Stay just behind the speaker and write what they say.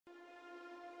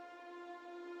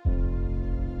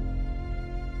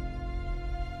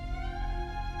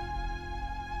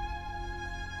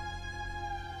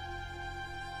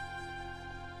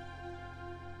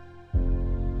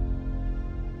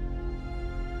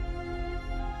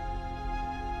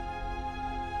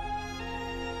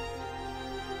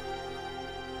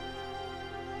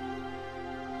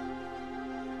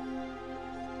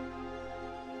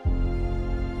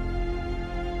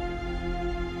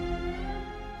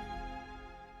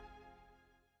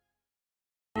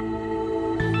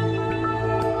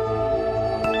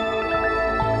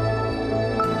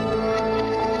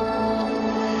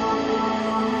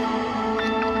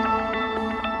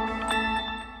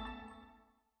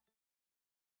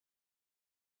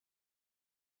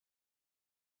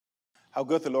How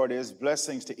good the Lord is.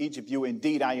 Blessings to each of you.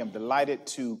 Indeed, I am delighted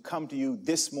to come to you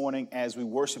this morning as we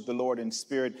worship the Lord in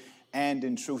spirit and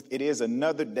in truth. It is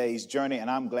another day's journey,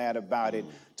 and I'm glad about it.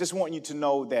 Just want you to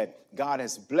know that God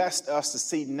has blessed us to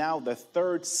see now the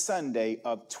third Sunday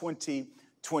of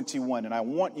 2021. And I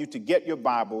want you to get your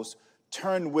Bibles,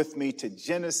 turn with me to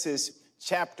Genesis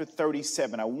chapter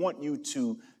 37. I want you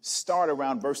to start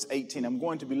around verse 18. I'm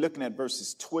going to be looking at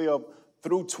verses 12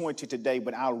 through 20 today,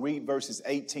 but I'll read verses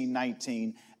 18,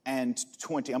 19, and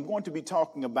 20. I'm going to be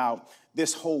talking about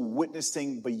this whole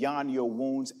witnessing beyond your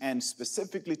wounds, and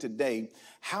specifically today,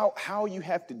 how you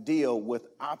have to deal with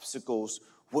obstacles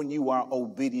when you are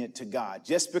obedient to God.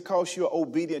 Just because you're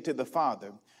obedient to the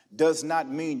Father does not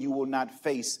mean you will not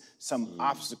face some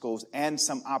obstacles and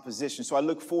some opposition. So I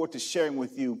look forward to sharing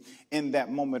with you in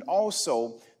that moment.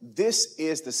 Also, this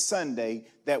is the Sunday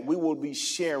that we will be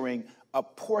sharing a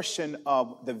portion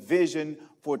of the vision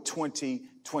for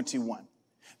 2021.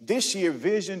 This year,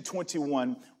 Vision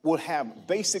 21 will have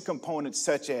basic components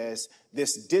such as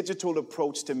this digital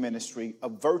approach to ministry, a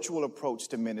virtual approach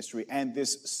to ministry, and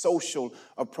this social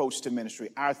approach to ministry.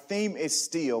 Our theme is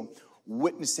still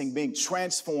witnessing, being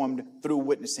transformed through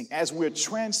witnessing. As we're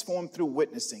transformed through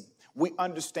witnessing, we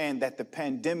understand that the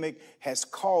pandemic has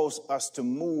caused us to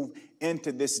move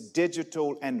into this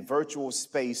digital and virtual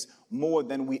space more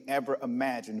than we ever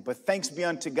imagined. But thanks be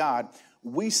unto God,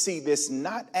 we see this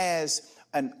not as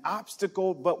an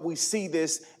obstacle, but we see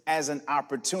this as an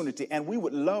opportunity. And we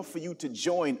would love for you to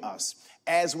join us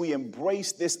as we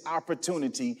embrace this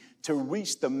opportunity to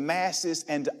reach the masses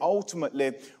and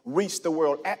ultimately reach the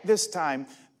world. At this time,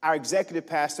 our executive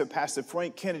pastor, Pastor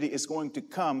Frank Kennedy, is going to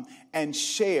come and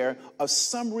share a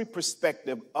summary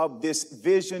perspective of this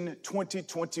Vision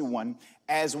 2021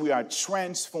 as we are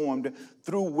transformed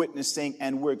through witnessing,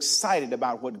 and we're excited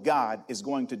about what God is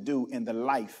going to do in the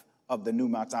life of the New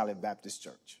Mount Olive Baptist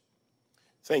Church.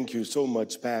 Thank you so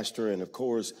much, Pastor. And of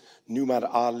course, New Mount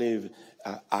Olive,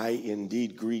 I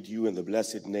indeed greet you in the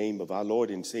blessed name of our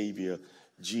Lord and Savior,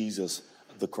 Jesus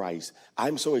the Christ.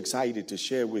 I'm so excited to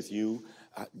share with you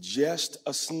just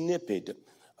a snippet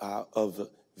of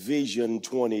Vision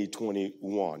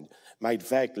 2021. Matter of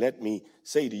fact, let me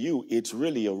say to you, it's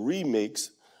really a remix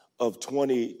of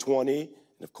 2020. And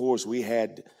of course, we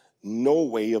had no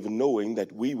way of knowing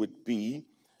that we would be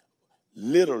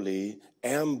literally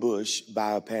ambushed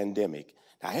by a pandemic.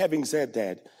 Now, having said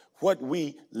that, what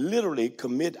we literally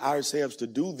commit ourselves to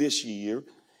do this year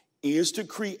is to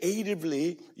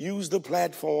creatively use the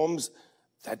platforms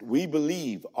that we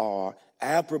believe are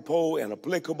apropos and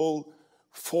applicable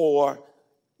for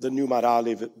the New Mount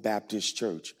Olive Baptist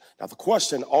Church. Now, the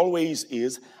question always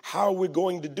is, how are we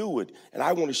going to do it? And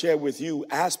I want to share with you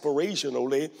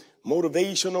aspirationally,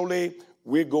 motivationally,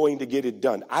 we're going to get it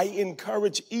done. I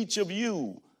encourage each of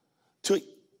you to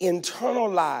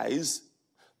internalize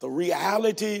the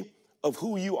reality of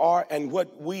who you are and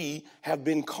what we have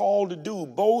been called to do,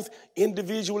 both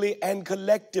individually and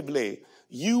collectively.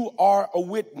 You are a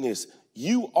witness.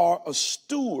 You are a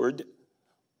steward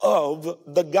of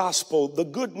the gospel, the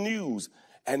good news.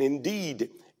 And indeed,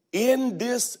 in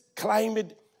this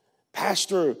climate,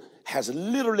 Pastor has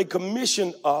literally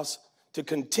commissioned us to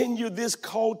continue this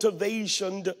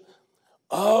cultivation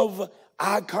of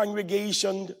our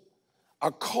congregation,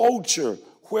 a culture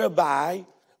whereby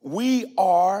we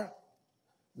are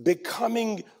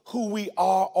becoming who we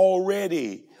are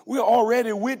already. We're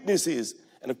already witnesses.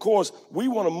 And of course, we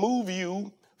want to move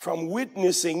you from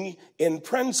witnessing in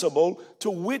principle to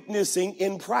witnessing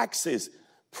in praxis.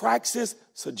 Praxis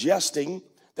suggesting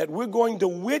that we're going to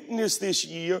witness this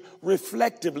year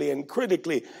reflectively and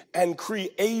critically and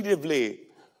creatively.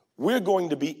 We're going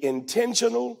to be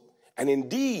intentional. And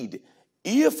indeed,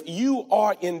 if you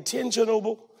are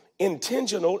intentional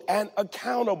and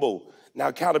accountable. Now,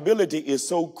 accountability is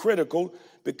so critical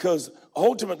because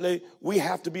ultimately we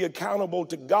have to be accountable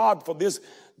to God for this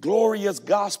glorious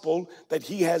gospel that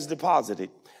he has deposited.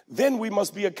 Then we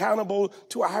must be accountable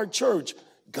to our church.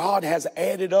 God has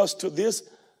added us to this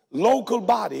local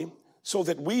body so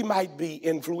that we might be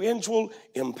influential,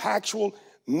 impactful,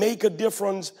 make a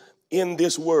difference in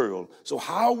this world. So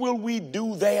how will we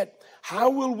do that? How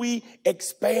will we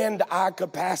expand our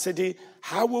capacity?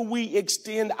 How will we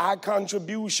extend our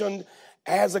contribution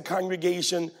as a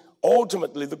congregation?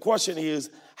 Ultimately, the question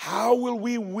is, how will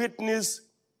we witness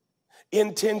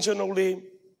intentionally?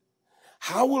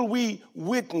 How will we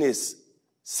witness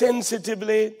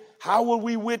sensitively? How will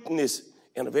we witness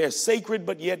in a very sacred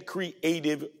but yet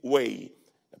creative way?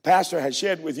 The pastor has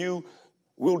shared with you,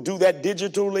 we'll do that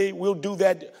digitally, we'll do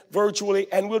that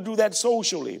virtually, and we'll do that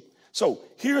socially. So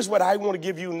here's what I want to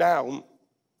give you now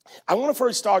I want to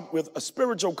first start with a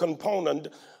spiritual component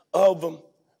of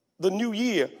the new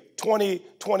year,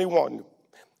 2021.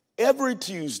 Every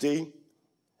Tuesday,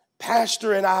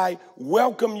 Pastor and I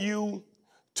welcome you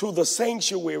to the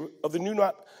sanctuary of the New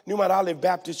Mount Olive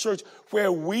Baptist Church,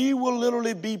 where we will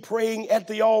literally be praying at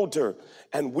the altar,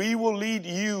 and we will lead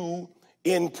you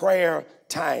in prayer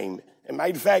time. And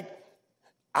matter of fact,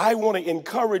 I want to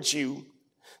encourage you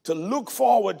to look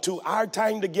forward to our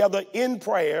time together in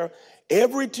prayer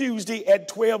every Tuesday at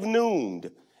 12 noon.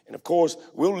 And of course,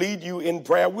 we'll lead you in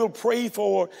prayer. We'll pray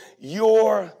for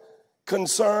your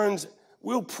concerns.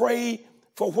 We'll pray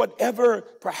for whatever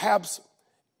perhaps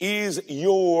is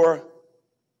your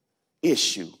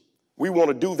issue. We want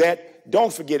to do that.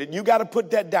 Don't forget it. You got to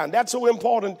put that down. That's so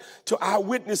important to our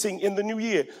witnessing in the new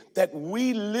year, that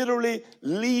we literally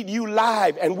lead you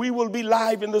live, and we will be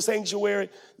live in the sanctuary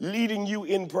leading you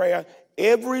in prayer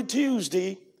every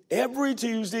Tuesday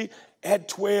at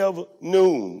 12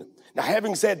 noon. Now,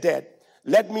 having said that,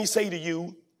 let me say to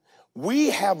you, we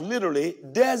have literally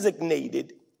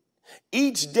designated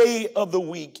each day of the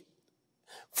week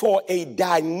for a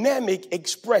dynamic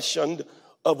expression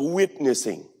of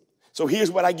witnessing. So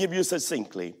here's what I give you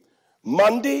succinctly.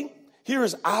 Monday, here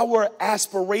is our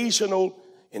aspirational,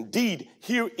 indeed,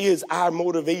 here is our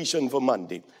motivation for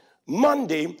Monday.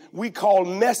 Monday, we call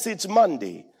Message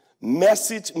Monday.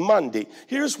 Message Monday.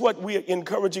 Here's what we are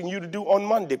encouraging you to do on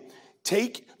Monday.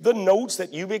 Take the notes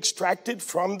that you've extracted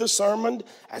from the sermon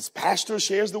as Pastor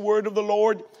shares the word of the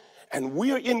Lord, and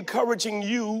we are encouraging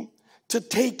you to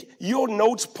take your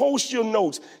notes, post your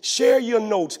notes,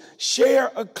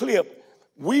 share a clip.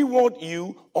 We want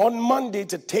you on Monday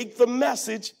to take the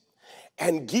message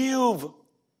and give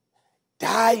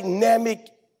dynamic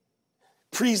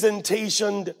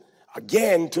presentation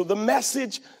again to the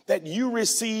message that you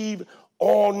receive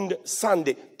on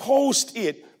Sunday. Post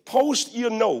it. Post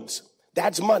your notes.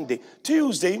 That's Monday.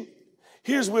 Tuesday,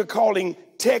 here's what we're calling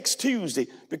Text Tuesday,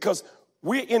 because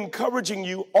we're encouraging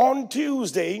you on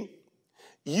Tuesday,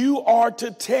 you are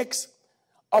to text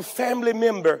a family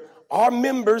member, our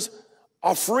members,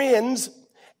 our friends,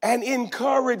 and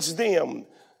encourage them.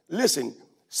 Listen,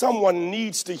 someone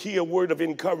needs to hear a word of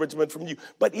encouragement from you,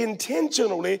 but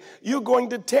intentionally, you're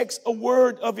going to text a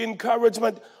word of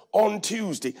encouragement on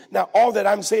Tuesday. Now, all that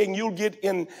I'm saying, you'll get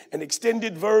in an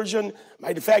extended version.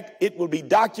 Matter of fact, it will be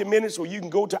documented so you can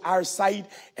go to our site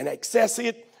and access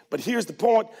it. But here's the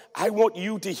point. I want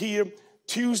you to hear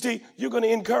Tuesday, you're going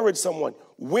to encourage someone.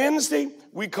 Wednesday,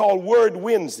 we call Word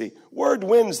Wednesday. Word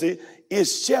Wednesday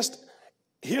is just,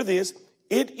 hear this,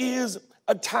 it is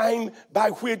a time by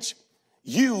which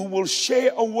you will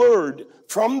share a word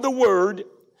from the word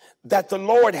that the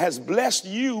Lord has blessed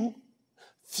you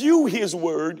through his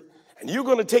word, and you're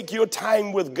going to take your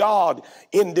time with God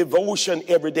in devotion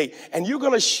every day, and you're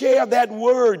going to share that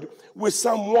word with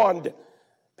someone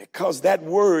because that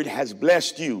word has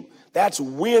blessed you. That's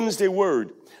Wednesday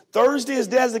word. Thursday is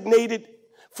designated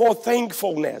for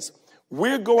thankfulness.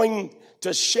 We're going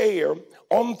to share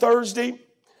on Thursday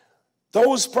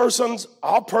those persons,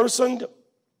 our person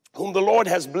whom the Lord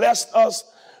has blessed us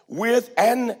with,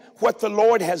 and what the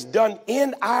Lord has done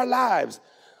in our lives.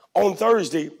 On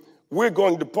Thursday, we're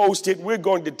going to post it, we're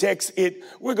going to text it,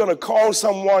 we're going to call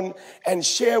someone and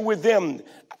share with them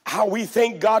how we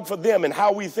thank God for them and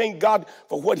how we thank God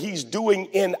for what he's doing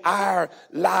in our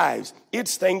lives.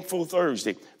 It's Thankful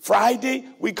Thursday. Friday,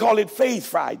 we call it Faith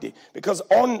Friday, because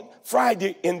on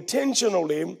Friday,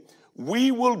 intentionally,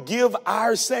 we will give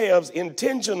ourselves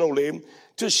intentionally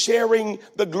to sharing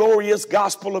the glorious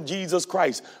gospel of Jesus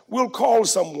Christ. We'll call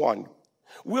someone.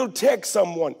 We'll text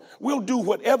someone. We'll do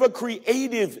whatever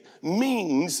creative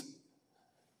means,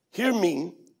 hear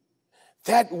me,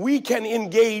 that we can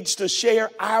engage to share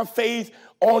our faith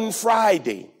on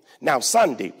Friday. Now,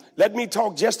 Sunday, let me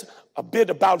talk just a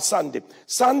bit about Sunday.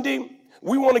 Sunday,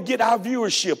 we want to get our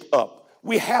viewership up.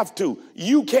 We have to.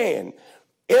 You can.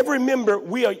 Every member,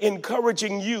 we are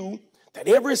encouraging you that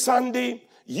every Sunday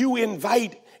you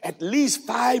invite at least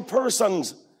 5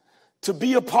 persons to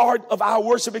be a part of our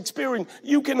worship experience.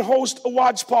 You can host a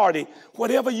watch party.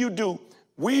 Whatever you do,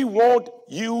 we want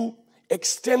you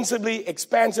extensively,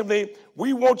 expansively.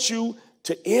 We want you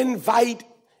to invite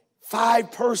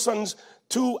 5 persons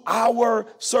to our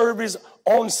service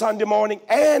on Sunday morning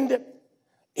and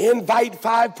invite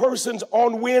 5 persons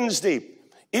on Wednesday.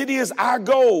 It is our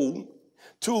goal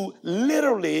to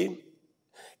literally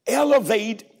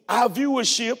elevate our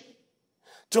viewership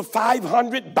to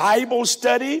 500 Bible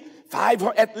study,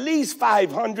 at least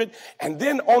 500, and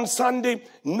then on Sunday,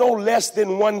 no less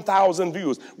than 1,000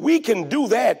 viewers. We can do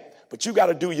that, but you got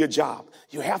to do your job.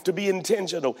 You have to be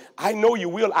intentional. I know you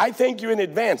will. I thank you in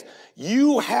advance.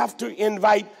 You have to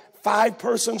invite 5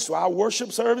 persons to our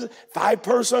worship service, 5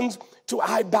 persons to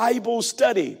our Bible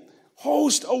study.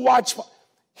 Host a watch.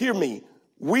 Hear me.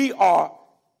 We are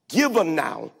given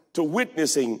now to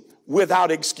witnessing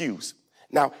without excuse.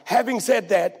 Now, having said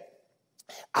that,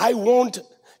 I want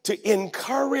to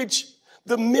encourage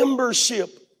the membership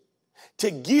to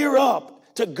gear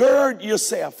up, to gird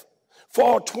yourself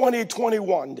for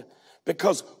 2021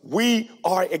 because we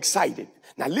are excited.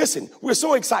 Now listen, we're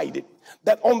so excited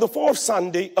that on the 4th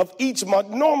Sunday of each month,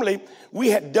 normally we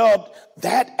had dubbed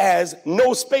that as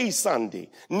No Space Sunday.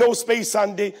 No Space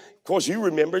Sunday. Of course, you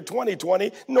remember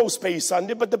 2020, No Space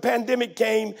Sunday, but the pandemic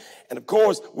came, and of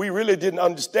course, we really didn't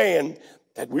understand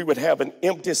that we would have an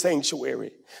empty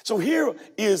sanctuary. So here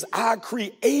is our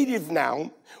creative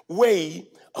now way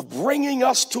of bringing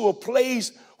us to a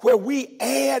place where we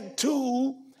add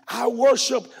to our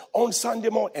worship on Sunday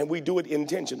morning, and we do it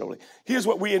intentionally. Here's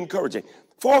what we're encouraging.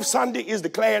 4th Sunday is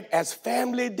declared as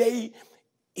Family Day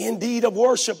indeed of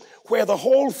worship, where the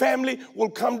whole family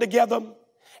will come together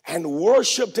and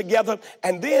worship together.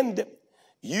 And then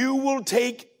you will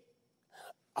take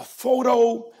a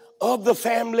photo of the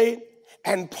family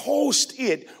and post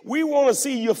it. We want to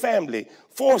see your family.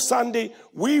 4th Sunday,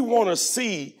 we want to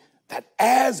see that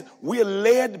as we're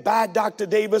led by Dr.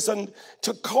 Davison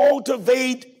to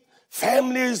cultivate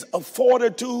families of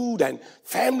fortitude and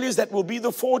families that will be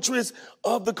the fortress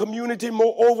of the community,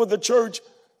 moreover the church,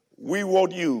 we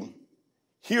want you,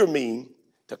 hear me,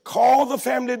 to call the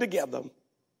family together,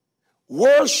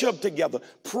 worship together,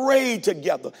 pray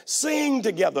together, sing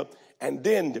together, and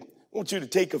then I want you to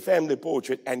take a family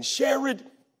portrait and share it,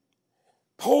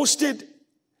 post it,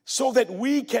 so that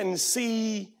we can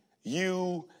see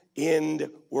you in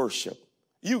worship.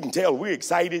 You can tell we're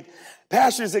excited.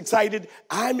 Pastor's excited.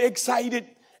 I'm excited.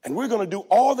 And we're going to do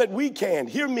all that we can.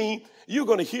 Hear me. You're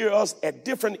going to hear us at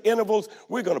different intervals.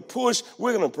 We're going to push.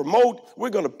 We're going to promote. We're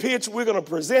going to pitch. We're going to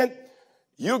present.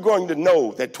 You're going to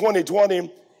know that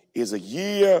 2020 is a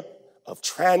year of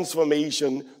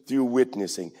transformation through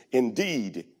witnessing.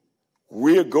 Indeed,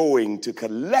 we're going to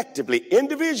collectively,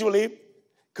 individually,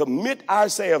 commit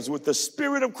ourselves with the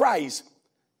Spirit of Christ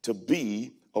to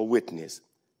be a witness.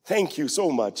 Thank you so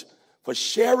much for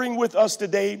sharing with us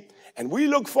today. And we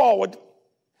look forward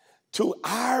to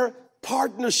our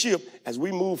partnership as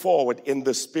we move forward in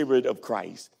the Spirit of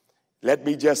Christ. Let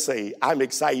me just say, I'm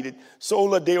excited.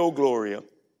 Sola Deo Gloria.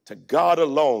 To God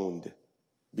alone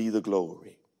be the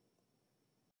glory.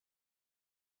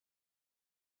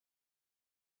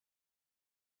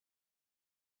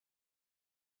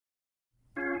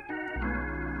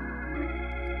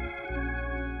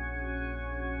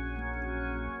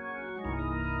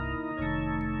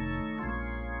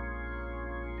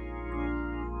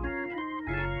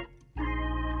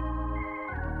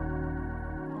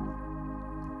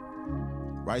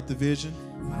 Write the vision.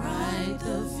 Write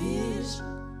the vision.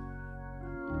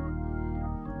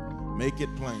 Make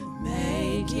it plain.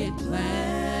 Make it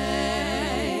plain.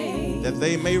 That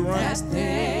they may run. That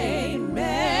they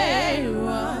may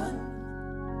run.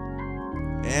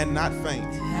 And not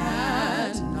faint.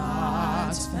 And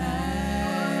not faint.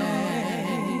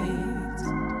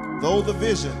 Though the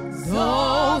vision.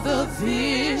 Though the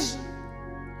vision.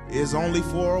 Is only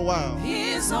for a while.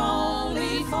 Is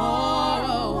only for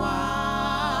a while.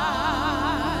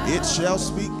 It shall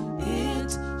speak.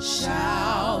 It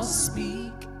shall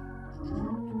speak.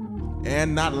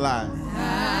 And not lie.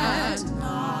 And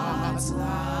not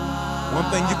lie.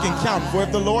 One thing you can count, for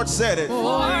if the Lord said it.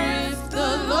 For if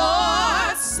the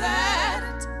Lord said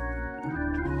it.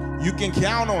 You can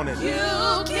count on it.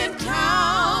 You can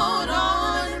count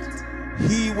on it.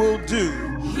 He will do.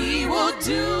 He will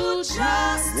do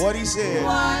just what he said.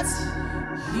 What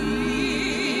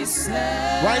he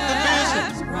said. Write the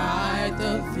vision. Write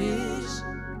the vision.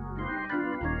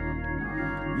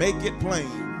 Make it plain.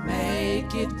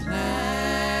 Make it plain.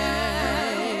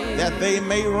 That they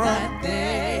may run. That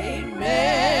they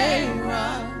may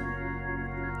run.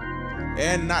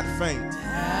 And not faint.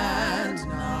 And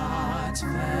not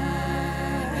faint.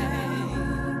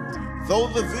 Though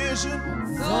the vision.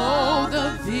 Though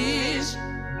the vision.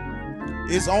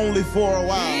 Is only for a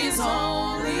while. Is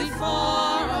only for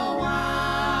a while.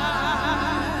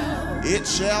 It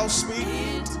shall speak.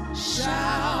 It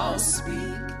shall speak.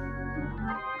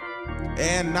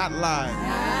 And not lie.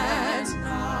 And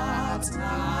not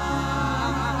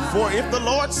lie. For if the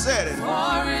Lord said it.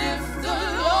 For if the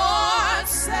Lord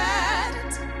said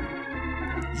it.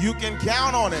 You can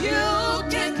count on it. You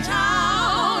can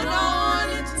count on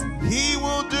it. He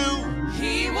will do.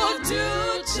 He will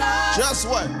do just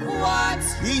what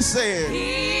he said.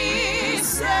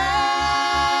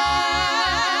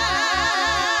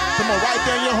 Come on, right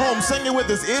there in your home, sing it with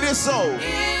us. It is so. It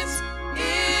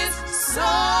is so.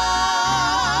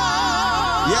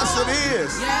 Yes, it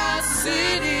is. Yes,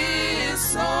 it is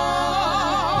so.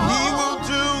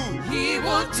 He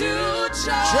will do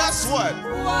just what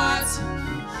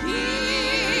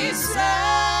he said.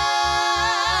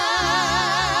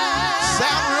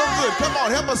 Sound real good. Come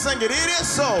on, help us sing it. It is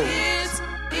so. It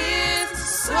is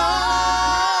so.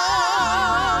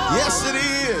 Yes, it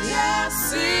is.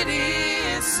 Yes, it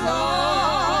is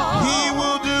so. He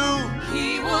will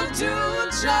do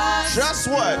just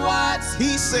what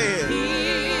he said.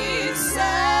 He said.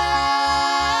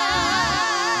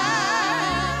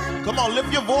 Come on,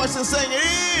 lift your voice and sing it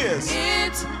is.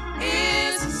 It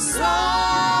is so.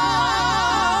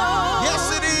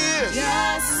 Yes, it is.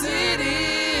 Yes, it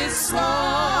is so.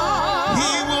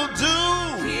 He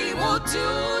will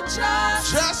do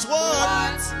just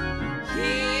what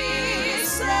he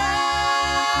said.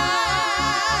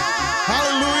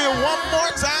 Hallelujah. One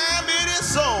more time. It is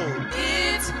so.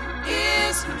 It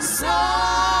is so.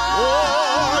 Oh,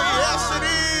 yes, it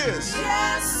is.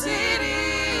 Yes, it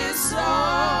is so.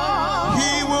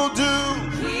 He will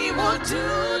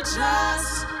do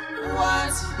just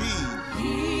what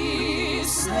he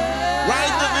said.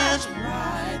 Write the vision.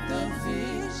 Write the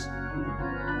vision.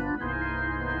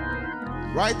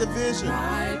 Write the vision.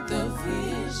 Write the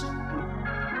vision.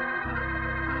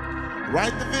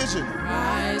 Write the vision.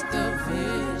 Write the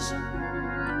vision.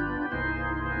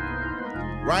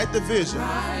 Write the vision.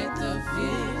 Write the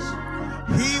vision.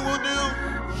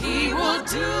 He will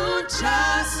do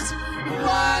just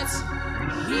what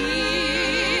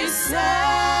he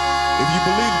said. If you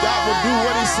believe God will do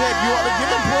what he said, you ought to give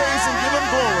him praise and give him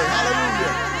glory.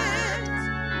 Hallelujah.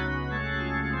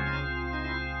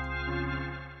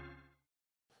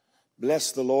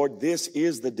 Bless the Lord. This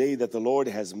is the day that the Lord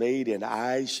has made, and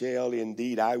I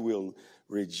will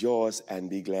rejoice and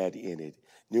be glad in it.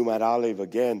 Newmont Olive,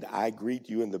 again, I greet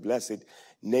you in the blessed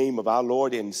name of our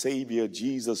Lord and Savior,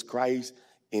 Jesus Christ.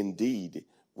 Indeed,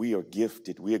 we are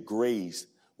gifted, we are graced,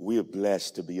 we are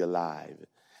blessed to be alive.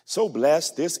 So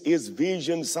blessed. This is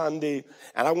Vision Sunday,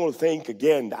 and I want to thank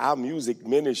again our music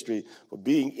ministry for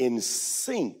being in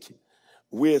sync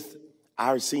with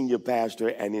our senior pastor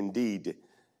and indeed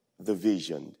the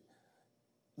vision.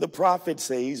 The prophet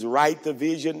says, write the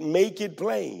vision, make it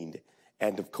plain.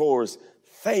 And of course,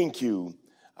 thank you,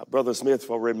 Brother Smith,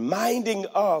 for reminding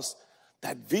us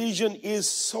that vision is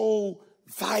so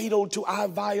vital to our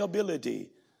viability.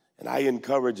 And I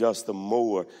encourage us the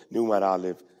more, Newmont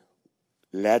Olive,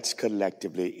 let's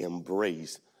collectively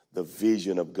embrace the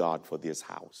vision of God for this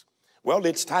house. Well,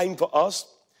 it's time for us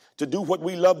to do what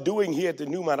we love doing here at the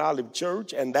Newmont Olive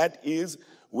Church, and that is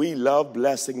we love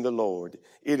blessing the Lord.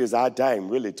 It is our time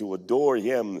really to adore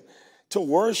him, to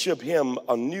worship him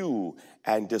anew,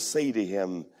 and to say to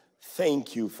him,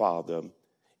 thank you, Father.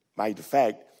 Matter of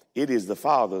fact, it is the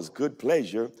Father's good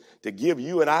pleasure to give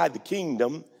you and I the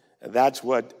kingdom. And that's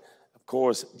what, of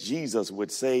course, Jesus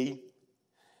would say.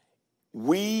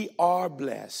 We are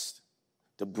blessed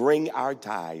to bring our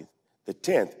tithe, the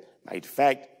 10th, matter of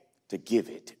fact, to give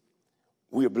it.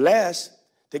 We're blessed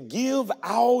to give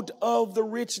out of the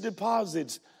rich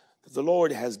deposits that the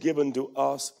Lord has given to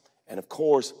us. And of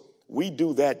course, we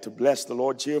do that to bless the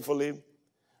Lord cheerfully.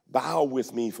 Bow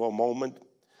with me for a moment.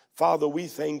 Father, we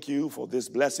thank you for this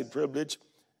blessed privilege,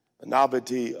 the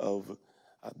novelty of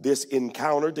this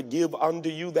encounter to give unto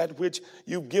you that which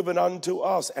you've given unto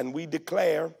us. And we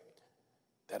declare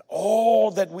that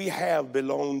all that we have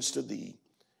belongs to thee,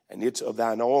 and it's of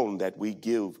thine own that we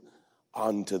give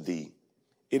unto thee.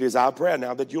 It is our prayer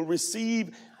now that you'll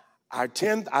receive our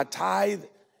 10th, our tithe,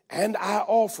 and our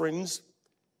offerings.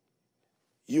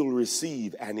 You'll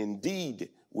receive, and indeed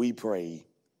we pray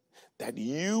that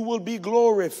you will be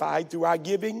glorified through our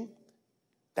giving.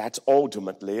 That's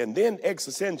ultimately. And then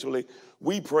existentially,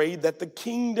 we pray that the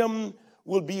kingdom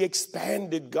will be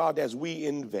expanded, God, as we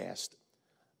invest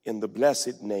in the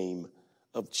blessed name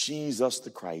of Jesus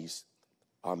the Christ.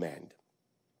 Amen.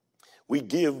 We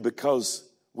give because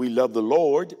we love the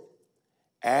Lord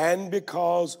and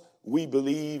because we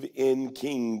believe in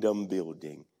kingdom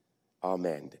building.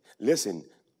 Amen. Listen,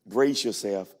 brace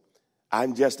yourself.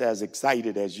 I'm just as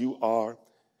excited as you are.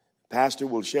 Pastor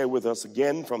will share with us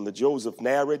again from the Joseph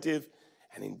narrative.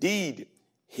 And indeed,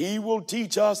 he will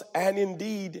teach us, and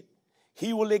indeed,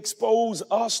 he will expose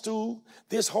us to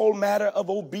this whole matter of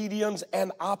obedience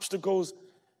and obstacles,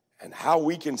 and how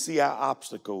we can see our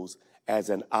obstacles as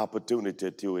an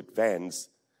opportunity to advance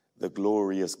the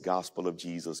glorious gospel of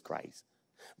Jesus Christ.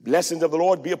 Blessings of the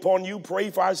Lord be upon you. Pray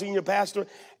for our senior pastor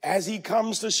as he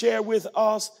comes to share with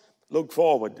us. Look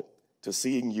forward to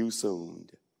seeing you soon.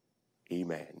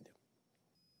 Amen.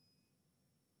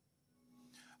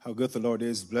 How good the Lord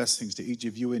is. Blessings to each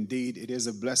of you. Indeed, it is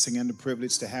a blessing and a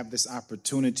privilege to have this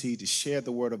opportunity to share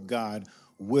the word of God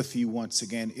with you once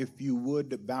again. If you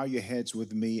would bow your heads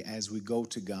with me as we go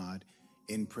to God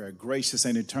in prayer. Gracious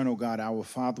and eternal God, our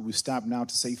Father, we stop now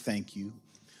to say thank you.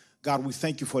 God, we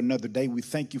thank you for another day. We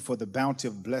thank you for the bounty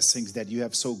of blessings that you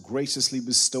have so graciously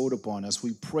bestowed upon us.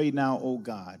 We pray now, oh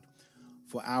God,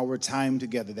 for our time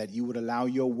together, that you would allow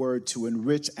your word to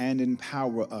enrich and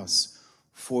empower us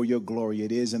for your glory.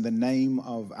 It is in the name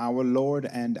of our Lord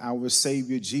and our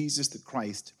Savior, Jesus the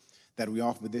Christ, that we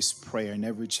offer this prayer. And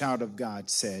every child of God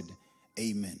said,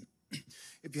 amen.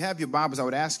 If you have your Bibles, I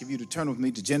would ask of you to turn with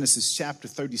me to Genesis chapter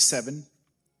 37.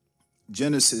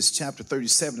 Genesis chapter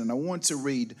 37. And I want to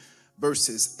read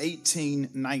verses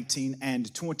 18, 19,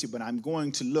 and 20. But I'm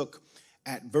going to look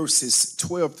at verses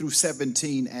 12 through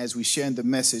 17 as we share the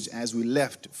message, as we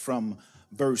left from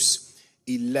verse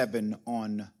 11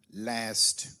 on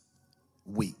last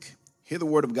week. Hear the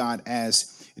word of God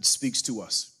as it speaks to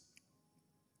us.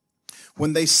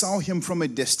 When they saw him from a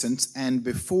distance, and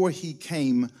before he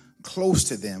came close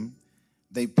to them,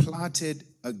 they plotted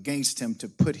against him to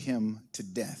put him to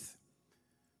death.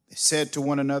 They said to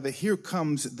one another, here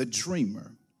comes the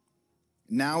dreamer.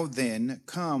 Now then,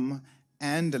 come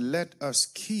and let us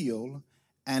kill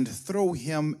and throw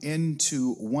him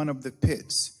into one of the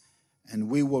pits, and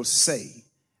we will say,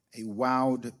 a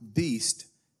wild beast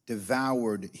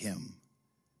devoured him.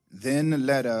 Then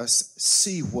let us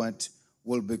see what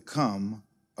will become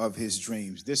of his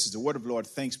dreams. This is the word of the Lord.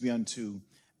 Thanks be unto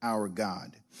our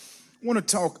God. I want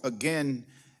to talk again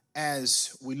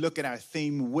as we look at our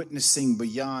theme, witnessing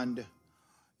beyond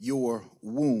your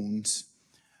wounds.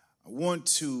 I want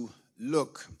to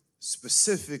look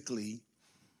specifically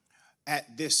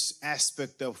at this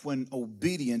aspect of when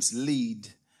obedience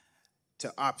leads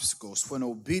to obstacles, when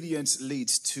obedience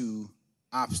leads to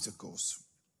obstacles.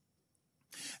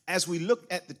 As we look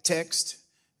at the text,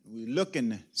 we look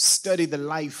and study the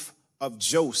life of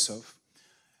Joseph.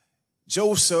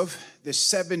 Joseph, the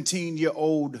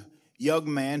 17-year-old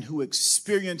young man who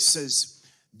experiences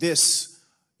this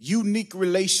unique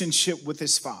relationship with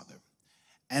his father.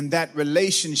 And that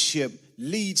relationship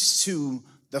leads to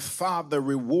the father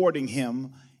rewarding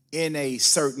him in a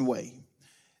certain way.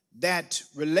 That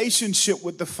relationship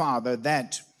with the father,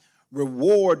 that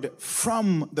reward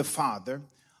from the father,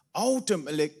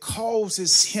 ultimately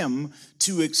causes him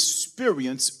to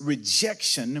experience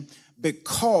rejection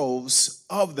because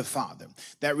of the father.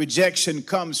 That rejection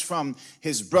comes from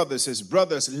his brothers. His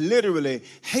brothers literally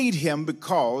hate him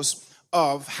because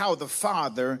of how the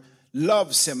father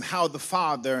loves him, how the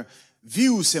father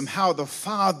views him, how the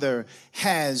father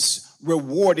has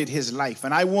rewarded his life.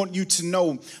 And I want you to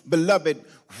know, beloved,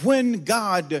 when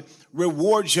God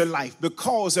rewards your life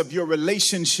because of your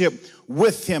relationship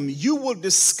with him, you will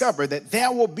discover that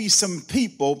there will be some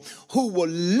people who will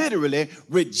literally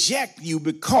reject you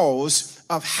because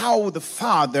of how the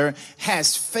Father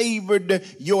has favored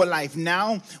your life.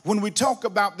 Now, when we talk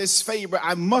about this favor,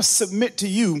 I must submit to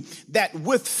you that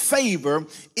with favor,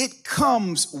 it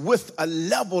comes with a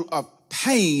level of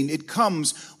pain. It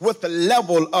comes with a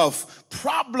level of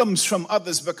problems from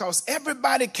others, because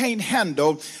everybody can't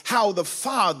handle how the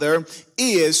Father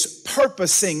is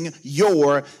purposing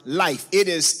your life. It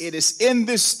is in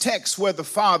this text where the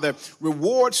Father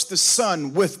rewards the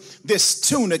Son with this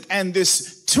tunic, and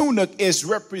this tunic is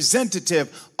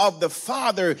representative of the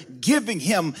Father giving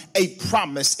him a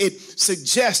promise. It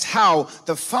suggests how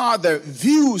the Father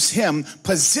views him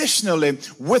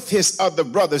positionally with his other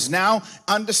brothers. Now,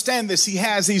 understand this. He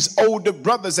has these older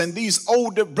brothers, and these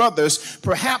older brothers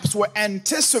perhaps were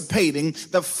anticipating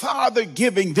the Father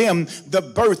giving them the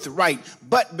birthright.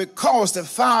 But because the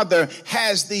Father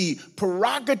has the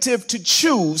prerogative to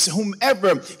choose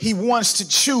whomever he wants to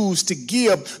choose to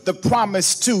give the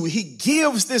promise to, he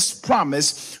gives this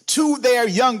promise to their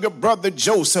younger brother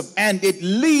Joseph, and it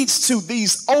leads to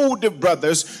these older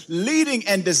brothers leading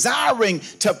and desiring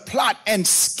to plot and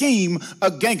scheme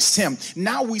against him.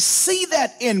 Now we see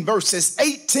that in verses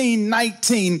 18,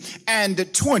 19,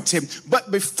 and 20. But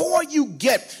before you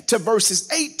get to verses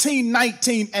 18,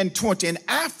 19, and 20, and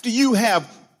after you have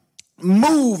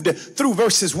moved through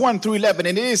verses 1 through 11,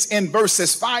 and it is in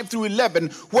verses 5 through 11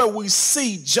 where we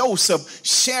see Joseph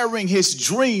sharing his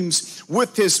dreams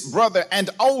with his brother and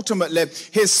ultimately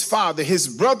his father. His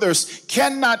brothers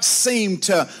cannot seem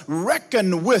to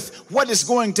reckon with what is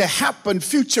going to happen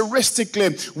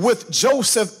futuristically with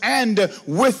Joseph and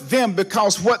with them,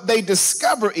 because what they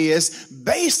discover is,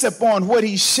 based upon what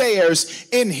he shares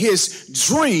in his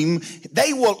dream,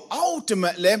 they will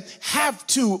ultimately have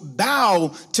to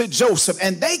bow to Joseph,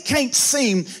 and they can't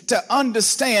seem to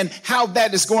understand how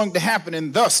that is going to happen,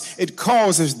 and thus it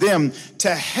causes them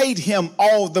to hate him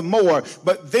all the more.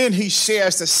 But then he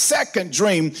shares the second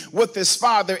dream with his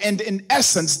father, and in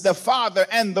essence, the father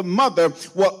and the mother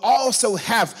will also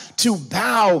have to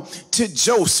bow to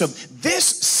Joseph. This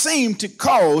seemed to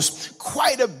cause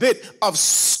quite a bit of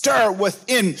stir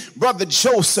within Brother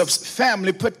Joseph's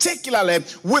family, particularly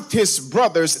with his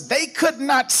brothers. They could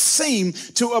not seem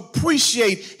to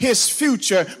appreciate his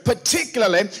future,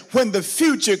 particularly when the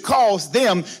future caused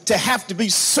them to have to be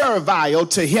servile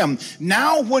to him.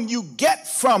 Now, when you get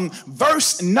from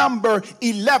verse number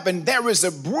 11, there is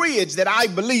a bridge that I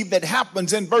believe that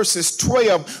happens in verses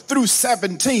 12 through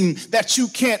 17 that you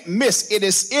can't miss. It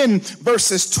is in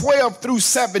verses 12 through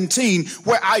 17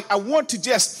 where I want to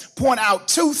just point out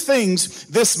two things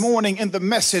this morning in the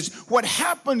message. What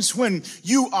happens when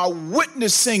you are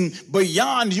witnessing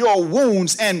beyond your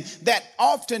wounds, and that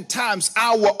oftentimes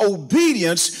our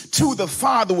obedience to the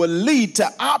Father will lead to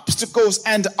obstacles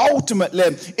and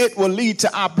ultimately it will lead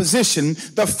to opposition.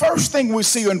 The first thing we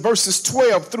see in verses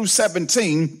 12 through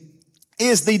 17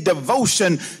 is the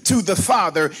devotion to the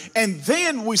Father. And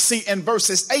then we see in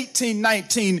verses 18,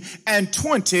 19, and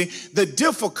 20, the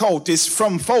difficulties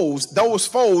from foes. Those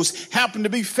foes happen to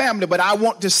be family, but I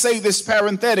want to say this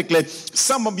parenthetically.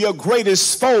 Some of your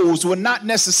greatest foes will not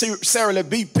necessarily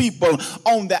be people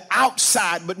on the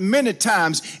outside, but many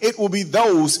times it will be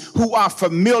those who are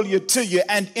familiar to you.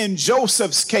 And in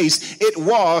Joseph's case, it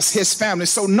was his family.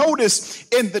 So notice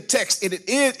in the text, it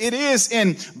is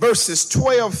in verses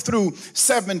 12 through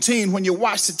 17, when you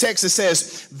watch the text, it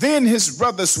says, then his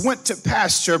brothers went to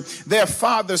pasture their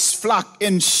father's flock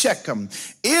in Shechem.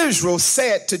 Israel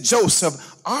said to Joseph,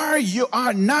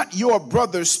 are not your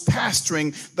brothers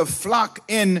pasturing the flock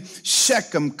in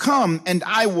Shechem? Come, and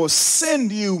I will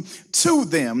send you to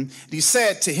them. He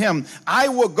said to him, I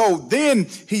will go. Then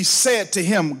he said to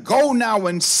him, go now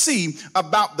and see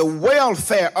about the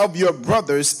welfare of your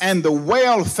brothers and the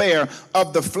welfare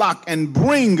of the flock, and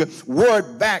bring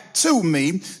word back to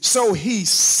me. So he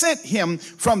sent him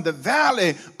from the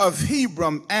valley of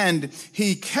Hebron, and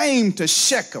he came to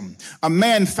Shechem. A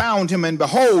man found him, and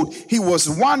behold, he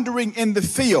was wandering in the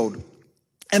field.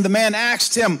 And the man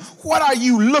asked him, what are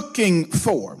you looking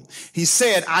for? He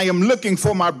said, I am looking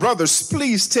for my brothers.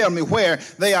 Please tell me where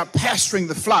they are pasturing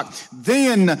the flock.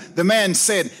 Then the man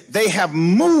said, they have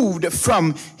moved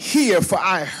from here, for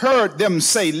I heard them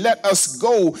say, let us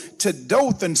go to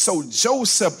Dothan. So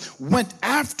Joseph went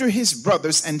after his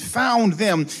brothers and found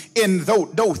them in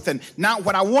Dothan. Now,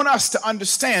 what I want us to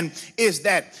understand is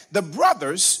that the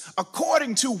brothers,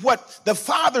 according to what the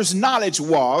father's knowledge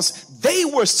was, they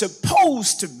were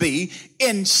supposed to be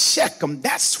in Shechem.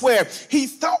 That's where he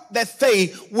thought that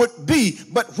they would be.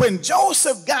 But when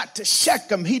Joseph got to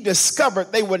Shechem, he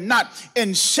discovered they were not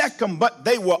in Shechem, but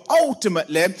they were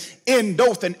ultimately in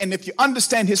Dothan. And if you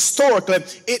understand historically,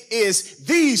 it is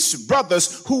these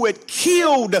brothers who had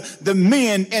killed the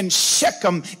men in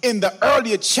Shechem in the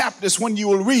earlier chapters when you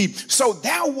will read. So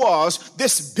there was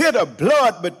this bitter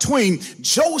blood between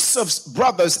Joseph's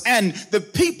brothers and the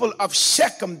people of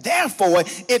Shechem. Therefore,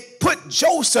 it put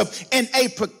Joseph in a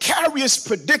precarious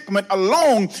predicament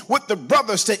along with the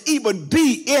brothers to even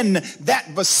be in that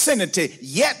vicinity.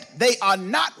 Yet they are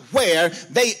not where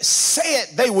they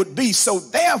said they would be. So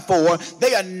therefore,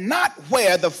 they are not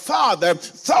where the father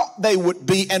thought they would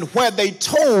be and where they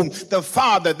told the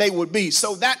father they would be.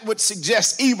 So that would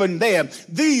suggest even there,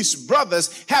 these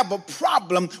brothers have a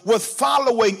problem with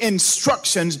following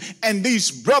instructions, and these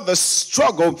brothers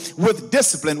struggle with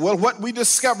discipline. Well, what we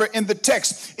discover in the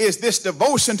text is this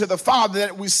devotion to the father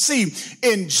that we see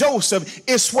in Joseph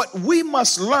is what we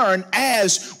must learn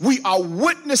as we are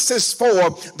witnesses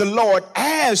for the Lord,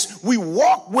 as we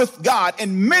walk with God.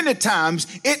 And many times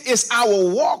it is our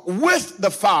walk with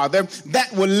the Father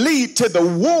that will lead to the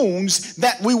wounds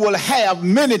that we will have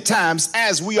many times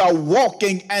as we are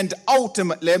walking and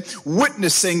ultimately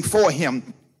witnessing for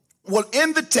him. Well,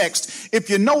 in the text, if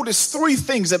you notice three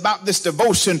things about this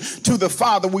devotion to the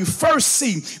Father, we first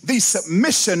see the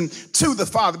submission to the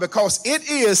Father, because it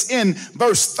is in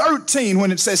verse 13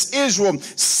 when it says, Israel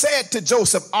said to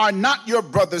Joseph, are not your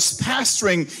brothers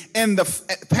pasturing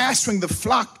the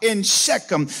flock in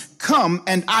Shechem? Come,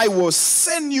 and I will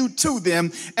send you to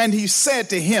them. And he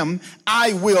said to him,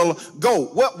 I will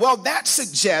go. Well, that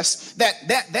suggests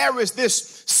that there is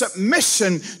this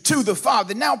submission to the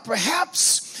Father. Now,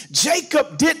 perhaps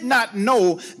Jacob did not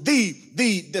know the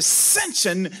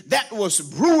dissension that was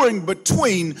brewing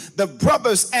between the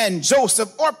brothers and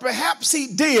Joseph, or perhaps he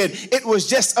did. It was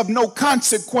just of no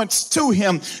consequence to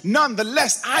him.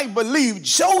 Nonetheless, I believe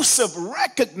Joseph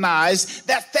recognized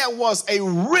that there was a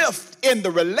rift in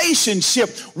the relationship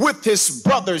with his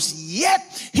brothers, yet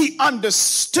he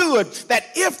understood that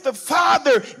if the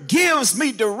Father gives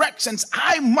me directions,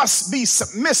 I must be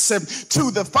submissive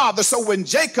to the Father. So when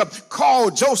Jacob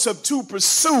called Joseph to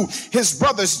pursue his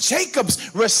brothers,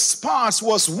 Jacob's response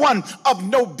was one of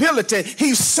nobility.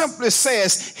 He simply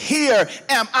says, here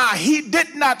am I. He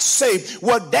did not say,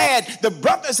 well, Dad, the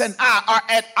brothers and I are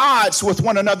at odds with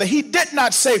one another. He did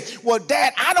not say, well,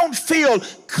 Dad, I don't feel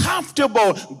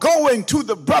comfortable going to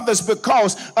the brothers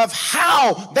because of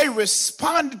how they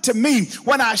responded to me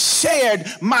when I shared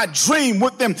my dream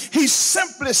with them. He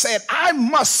simply said, I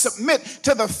must submit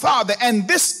to the Father. And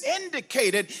this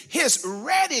indicated his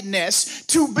readiness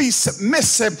to be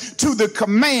submissive to the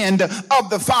command of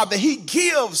the Father. He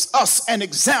gives us an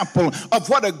example of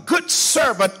what a good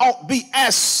servant ought to be.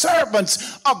 As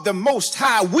servants of the Most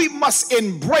High, we must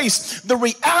embrace the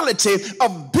reality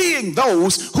of being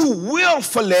those who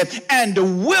willfully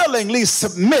and willingly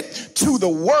submit to the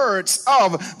words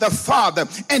of the Father.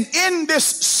 And in this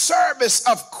service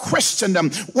of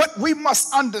Christendom, what we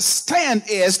must understand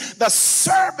is the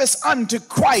service unto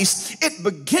Christ, it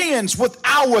begins with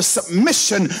our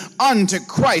submission unto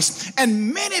Christ.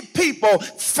 And many people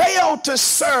fail to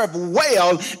serve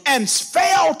well and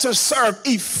fail to serve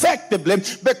effectively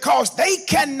because they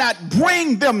cannot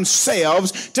bring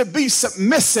themselves to be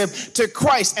submissive to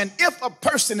Christ. And if a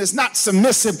person is not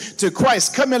submissive to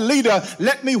Christ, come in, leader,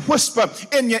 let me whisper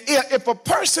in your ear. If a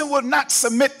person will not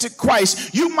submit to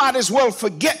Christ, you might as well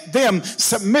forget them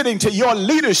submitting to your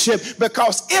leadership,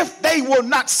 because if they will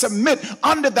not submit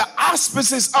under the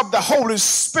auspices of the Holy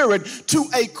Spirit to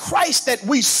a Christ that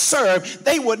we serve,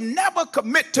 they will never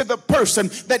commit to the person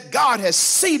that God has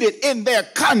seated in their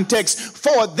context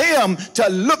for them to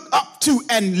look up to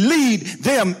and lead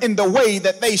them in the way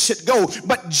that they should go.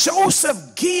 But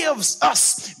Joseph gives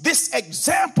us this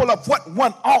example of what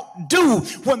one ought to do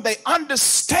when they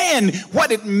understand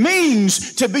what it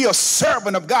means to be a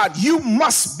servant of God. You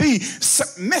must be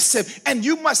submissive, and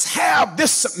you must have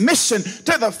this submission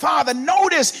to the Father.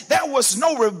 Notice there was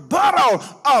no rebuttal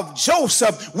of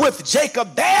Joseph with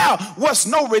Jacob. There was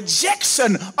no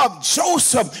rejection of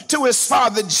Joseph to his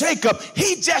father Jacob.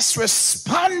 He just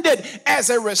responded as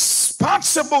a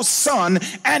responsible son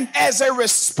and as a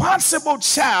responsible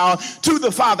child to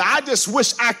the Father. I just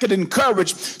wish I could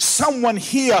encourage someone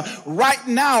here right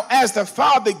now, as the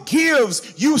Father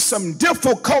gives you some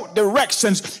difficult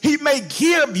directions. He may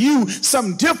give you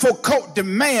some difficult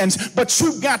demands, but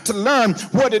you've got to learn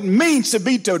what it means to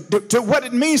be what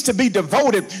it means to be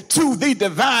devoted to the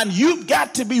divine. You've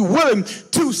got to be willing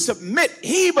to submit,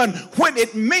 even when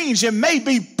it means you may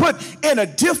be put in a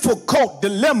difficult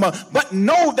dilemma. But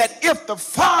know that if the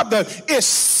Father is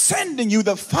sending you,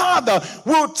 the Father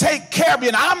will take care of you.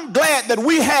 And I'm glad that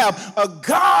we have a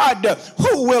God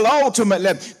who will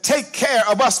ultimately take care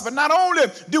of us. But not only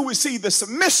do we see the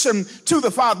submission to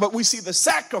the Father, but we see the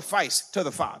sacrifice to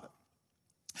the Father.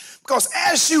 Because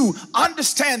as you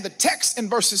understand the text in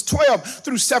verses 12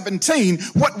 through 17,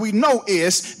 what we know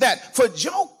is that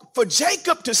for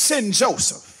Jacob to send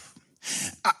Joseph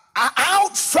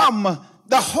out from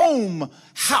the home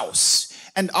house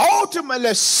and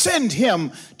ultimately send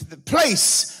him to the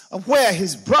place of where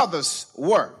his brothers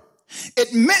were,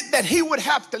 it meant that he would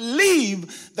have to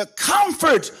leave the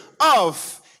comfort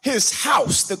of his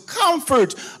house, the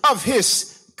comfort of his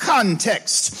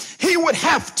context. He would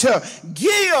have to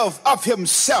give of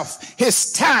himself,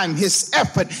 his time, his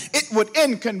effort. It would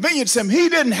inconvenience him. He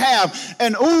didn't have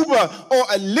an Uber or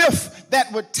a Lyft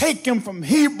that would take him from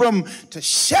Hebron to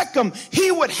Shechem.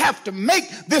 He would have to make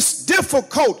this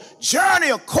difficult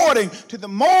journey according to the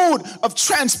mode of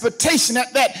transportation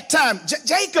at that time.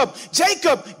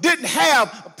 Jacob didn't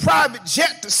have a private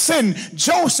jet to send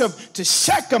Joseph to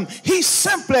Shechem. He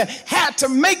simply had to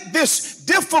make this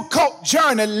difficult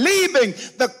journey, leaving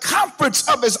the comforts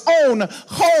of his own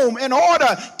home in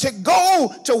order to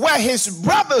go to where his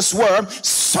brothers were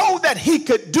so that he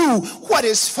could do what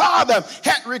his father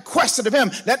had requested of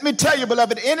him. Let me tell you,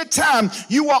 beloved, anytime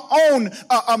you are on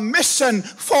a mission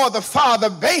for the Father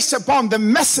based upon the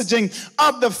messaging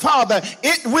of the Father,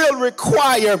 it will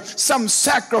require some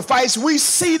sacrifice. We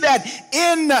see that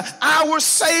in our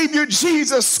Savior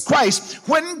Jesus Christ.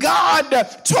 When God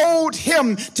told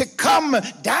him to come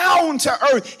down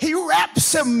to earth, he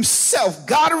wraps himself,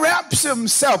 God wraps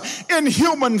himself in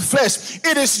human flesh.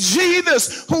 It is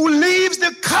Jesus who leaves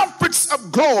the comforts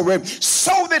of glory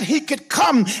so that he could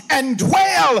come and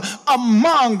dwell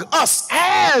among us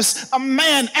as a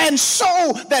man, and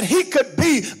so that he could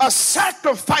be a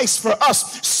sacrifice for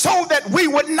us, so that we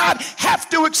would not have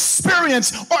to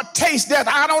experience or taste death.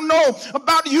 I don't know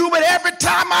about you, but every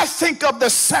time I think of the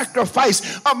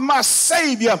sacrifice of my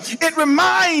Savior, it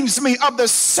reminds me of the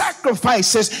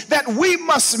sacrifices that we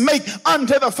must make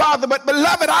unto the Father. But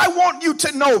beloved, I want you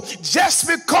to know, just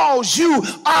because you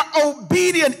are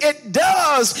obedient, it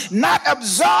does not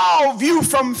absolve you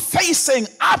from facing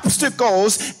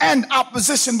obstacles and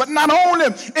opposition. But not only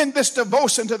in this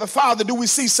devotion to the Father do we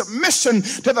see submission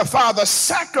to the Father,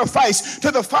 sacrifice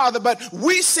to the Father, but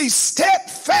we see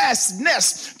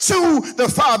steadfastness to the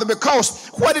Father, because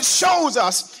what it shows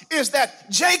us is that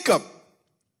Jacob,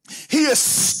 he is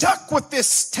stuck with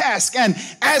this task, and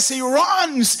as he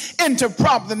runs into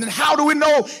problems, and how do we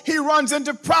know he runs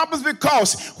into problems?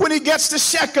 Because when he gets to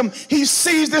Shechem, he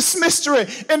sees this mystery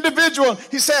individual.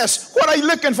 He says, what are you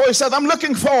looking for? He says, I'm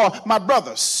looking for my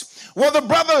brothers. Well, the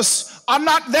brothers are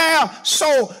not there.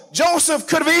 So Joseph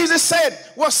could have easily said,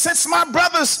 well, since my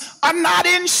brothers are not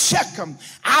in Shechem,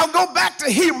 I'll go back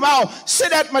to Hebron. I'll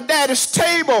sit at my daddy's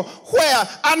table where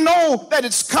I know that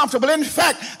it's comfortable. In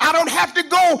fact, I don't have to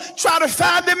go try to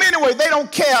find them anyway. They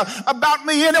don't care about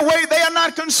me anyway. They are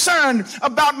not concerned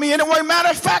about me anyway. Matter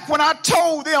of fact, when I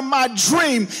told them my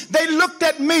dream, they looked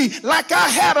at me like I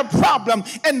had a problem,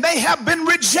 and they have been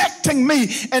rejecting me,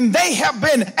 and they have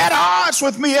been at odds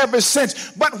with me ever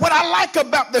since. But what I like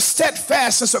about the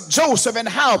steadfastness of Joseph and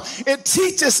how it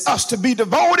teaches us to be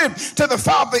devoted to the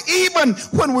Father, even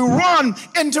when we run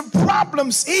into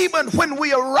problems, even when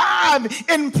we arrive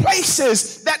in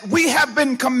places that we have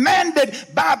been commanded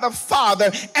by the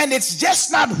Father, and it's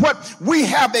just not what we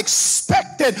have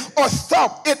expected or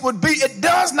thought it would be. It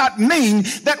does not mean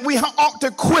that we ought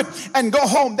to quit and go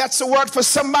home. That's a word for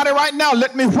somebody right now.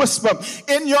 Let me whisper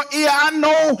in your ear. I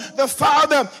know the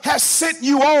Father has sent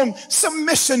you on some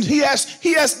missions. He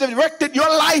has directed your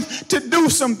life to do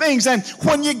some things, and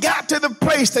when you got to the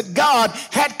place that God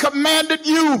had commanded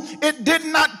you, it did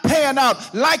not pan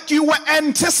out like you were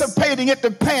anticipating it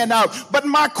to pan out. But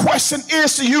my question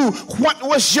is to you, what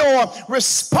was your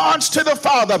response to the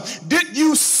Father? Did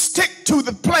you stick to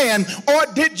the plan, or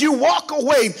did you walk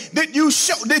away? Did you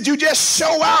just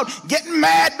show out getting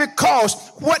mad because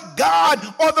what God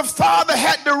or the Father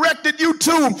had directed you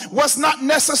to was not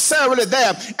necessarily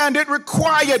there, and it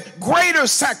required greater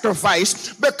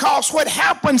sacrifice? Because what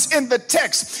happens in the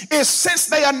text is, since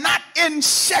they are not in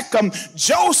Shechem,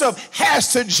 Joseph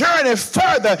has to journey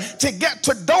further to get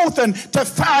to Dothan to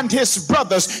find his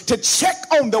brothers, to check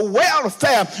on the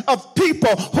welfare of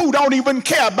people who don't even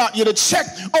care about you, to check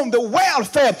on the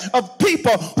welfare of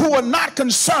people who are not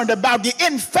concerned about you.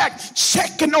 In fact,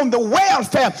 checking on the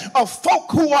welfare of folk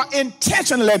who are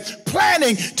intentionally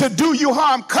planning to do you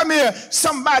harm. Come here,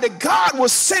 somebody. God will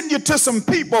send you to some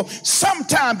people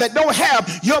sometimes that don't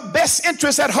have your best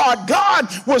interest at heart. God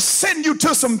will send you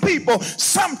to some people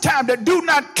sometimes that do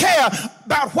not care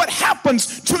about what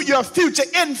happens to your future.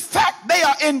 In fact, they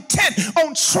are intent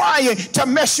on trying to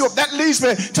mess you up. That leads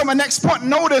me to my next point.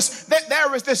 Notice that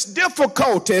there is this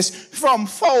difficulties from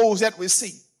foes that we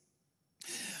see.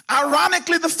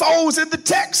 Ironically, the foes in the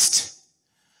text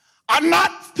are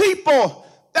not people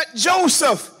that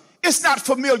Joseph is not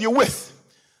familiar with,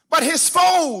 but his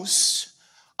foes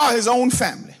are his own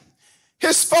family.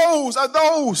 His foes are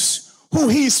those who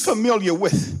he's familiar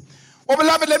with. Well,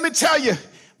 beloved, let me tell you,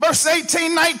 verse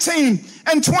 18, 19,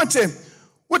 and 20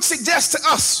 would suggest to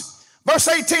us, verse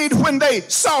 18, when they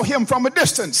saw him from a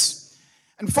distance,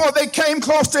 and before they came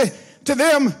close to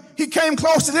them, he came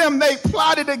close to them, they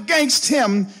plotted against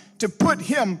him to put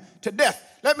him to death.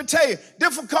 Let me tell you,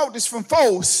 difficulties from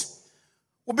foes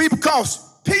will be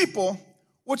because people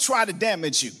will try to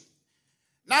damage you.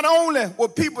 Not only will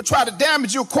people try to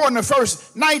damage you, according to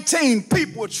verse 19,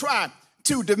 people will try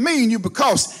to demean you,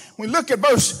 because when we look at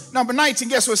verse number 19,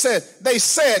 guess what it said? They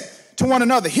said to one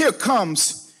another, here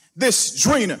comes this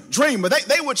dreamer.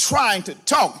 They were trying to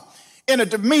talk in a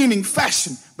demeaning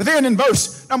fashion. But then in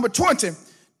verse number 20,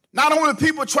 not only would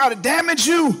people try to damage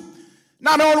you,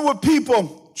 not only would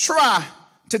people try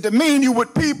to demean you,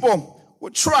 but people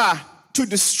would try to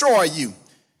destroy you.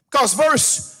 Because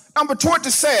verse number 20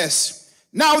 says,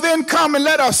 now then come and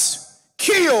let us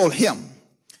kill him,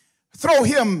 throw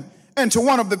him into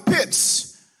one of the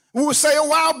pits. We will say a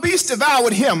wild beast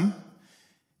devoured him.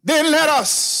 Then let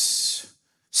us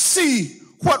see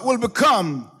what will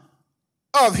become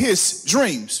of his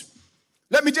dreams.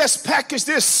 Let me just package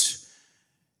this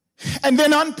and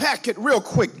then unpack it real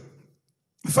quick.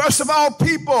 First of all,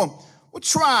 people will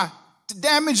try to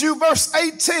damage you. Verse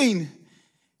 18, it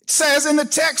says in the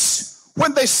text,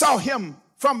 when they saw him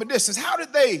from a distance. How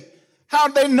did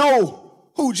they know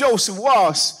who Joseph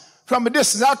was from a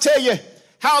distance? I'll tell you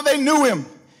how they knew him.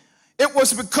 It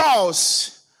was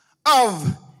because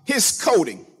of his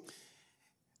coating.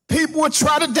 People would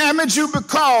try to damage you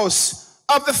because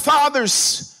of the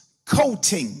father's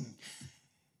coating.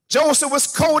 Joseph was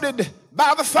coated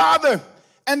by the father,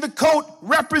 and the coat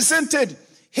represented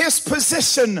his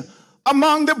position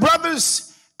among the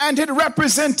brothers, and it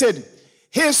represented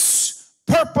his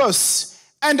purpose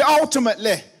and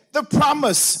ultimately the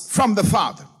promise from the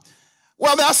Father.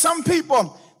 Well, there are some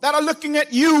people that are looking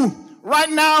at you right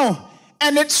now,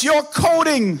 and it's your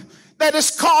coating that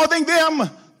is causing them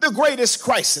the greatest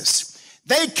crisis.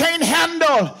 They can't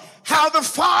handle how the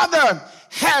Father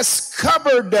has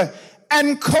covered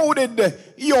and coated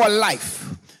your life.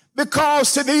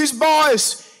 Because to these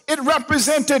boys, it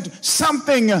represented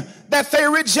something that they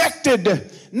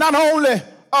rejected, not only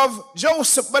of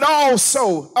Joseph, but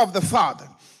also of the Father.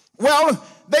 Well,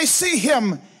 they see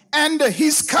him, and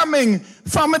he's coming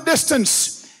from a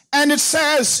distance. And it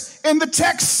says in the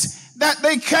text that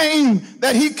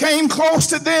he came close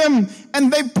to them,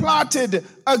 and they plotted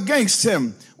against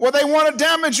him. Well, they want to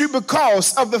damage you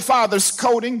because of the Father's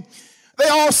coating. They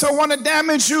also want to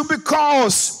damage you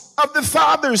because of the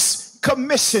Father's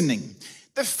commissioning.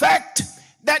 The fact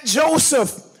that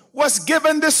Joseph was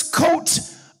given this coat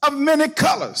of many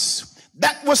colors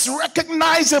that was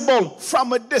recognizable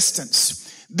from a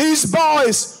distance. These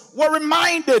boys were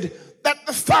reminded that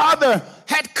the Father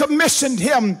had commissioned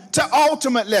him to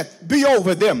ultimately be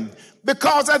over them.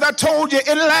 Because as I told you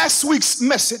in last week's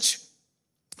message,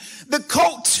 the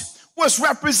coat was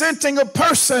representing a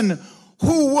person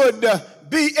who would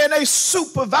be in a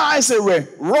supervisory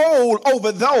role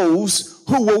over those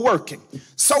who were working.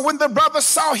 So when the brothers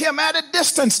saw him at a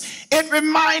distance, it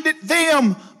reminded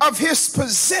them of his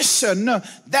position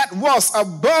that was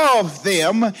above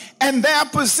them and their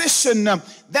position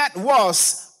that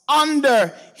was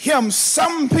under him.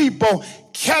 Some people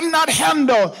cannot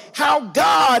handle how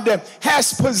God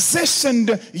has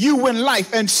positioned you in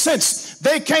life. And since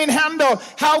they can't handle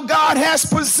how God has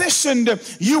positioned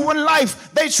you in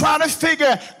life, they try to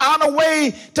figure out a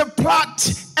way to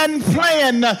plot and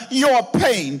plan your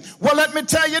pain. Well, let me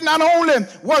tell you, not only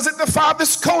was it the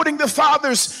Father's coating, the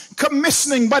Father's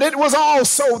commissioning, but it was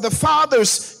also the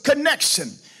Father's connection.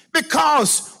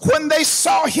 Because when they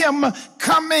saw him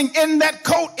coming in that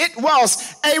coat, it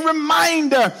was a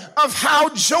reminder of how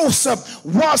Joseph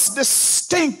was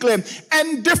distinctly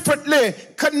and differently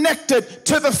connected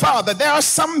to the Father. There are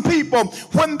some people,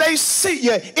 when they see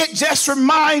you, it just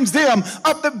reminds them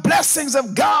of the blessings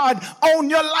of God on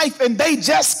your life, and they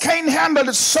just can't handle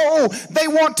it, so they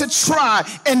want to try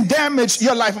and damage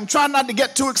your life. I'm trying not to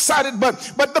get too excited, but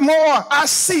the more I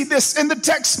see this in the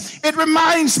text, it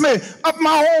reminds me of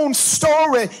my own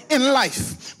story in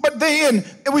life. But then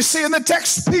we see in the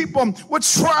text, people would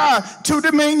try to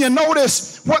demean you.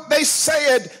 Notice what they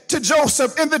said to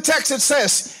Joseph. In the text it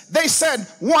says, they said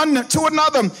one to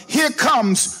another, here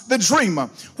comes the dreamer.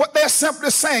 What they're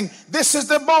simply saying, this is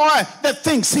the boy that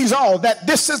thinks he's all that.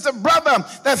 This is the brother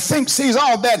that thinks he's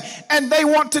all that. And they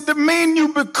want to demean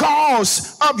you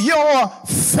because of your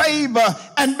favor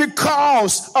and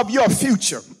because of your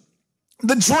future.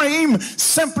 The dream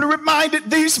simply reminded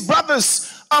these brothers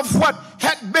of what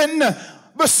had been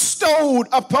bestowed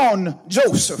upon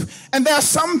Joseph. And there are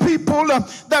some people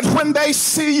that when they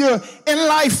see you in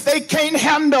life, they can't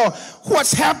handle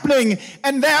what's happening,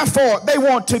 and therefore they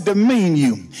want to demean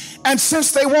you. And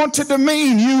since they want to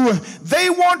demean you, they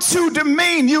want to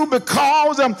demean you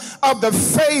because of the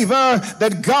favor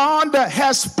that God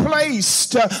has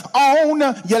placed on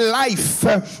your life.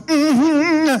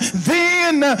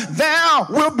 Then there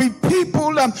will be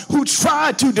people who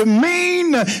try to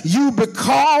demean you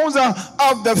because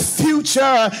of the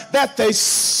future that they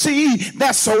see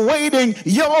that's awaiting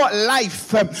your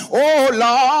life. Oh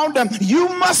Lord, you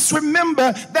must remember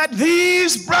remember that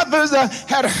these brothers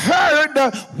had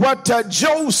heard what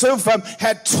Joseph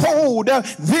had told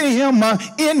them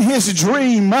in his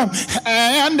dream.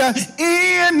 And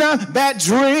in that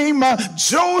dream,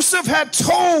 Joseph had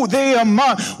told them,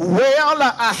 well,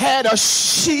 I had a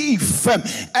sheaf,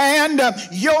 and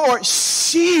your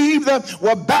sheep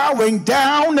were bowing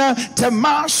down to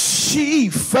my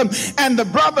sheaf. And the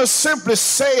brother simply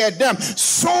said,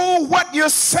 so what you're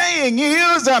saying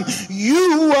is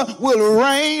you will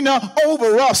reign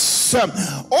over us.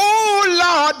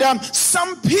 Oh Lord,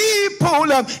 some people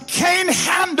can't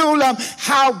handle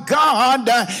how God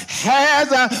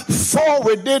has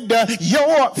forwarded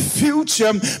your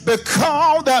future,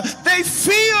 because they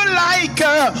feel like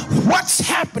what's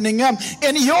happening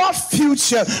in your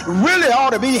future really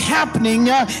ought to be happening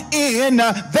in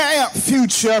their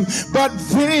future. But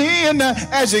then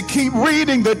as you keep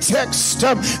reading the text,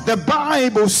 the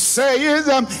Bible says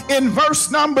in verse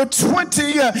number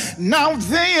 20, now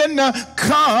then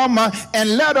come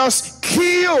and let us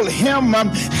kill him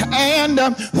and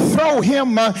throw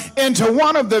him into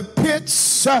one of the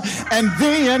pits, and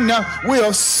then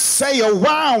we'll say a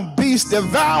wild beast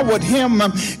devoured him.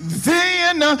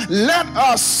 Then let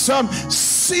us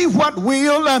see what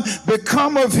will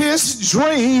become of his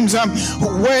dreams.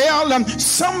 Well,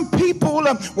 some people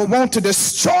will want to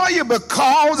destroy you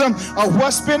because of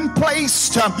what's been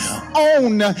placed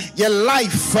on your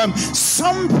life.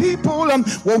 Some people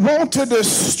will want to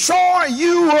destroy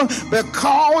you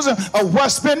because of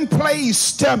what's been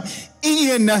placed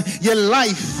in your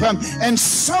life. And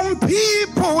some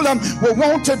people will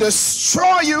want to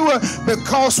destroy you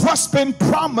because what's been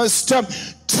promised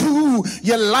to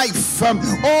your life.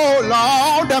 Oh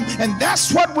Lord, and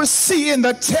that's what we see in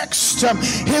the text.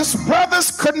 His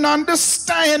brothers couldn't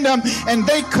understand and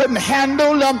they couldn't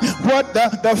handle what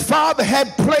the father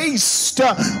had placed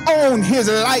on his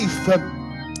life.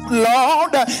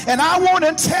 Lord, and I want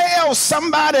to tell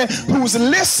somebody who's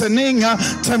listening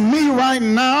to me right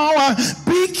now,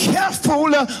 be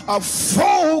careful of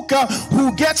folk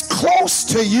who gets close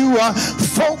to you,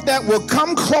 folk that will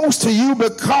come close to you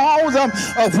because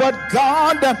of what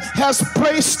God has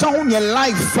placed on your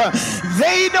life.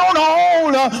 They don't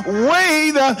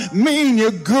always mean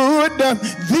you good.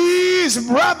 These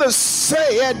brothers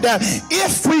said,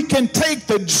 if we can take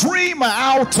the dreamer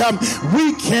out,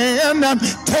 we can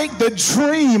take the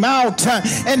dream out.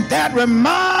 And that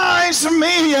reminds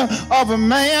me of a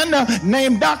man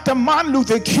named Dr. Martin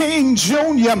Luther King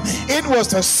Jr. It was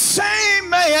the same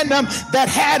man that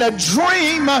had a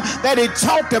dream that he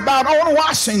talked about on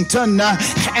Washington.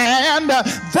 And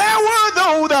there were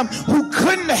those who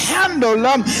couldn't handle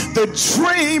the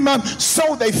dream,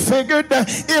 so they figured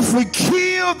if we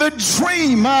kill the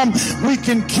dream, we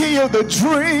can kill the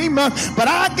dream. But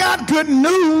I got good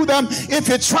news. If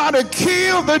you try to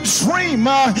kill the dream,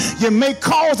 you may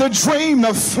cause the dream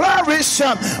to flourish.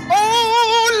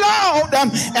 Oh Lord,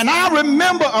 and I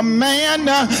remember a man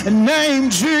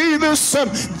named Jesus.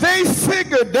 They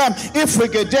figured if we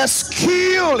could just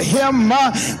kill him,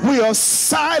 we'll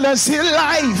silence his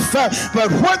life.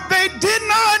 But what they did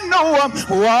not know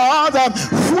was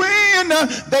when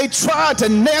they tried to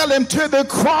nail him to the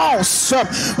cross,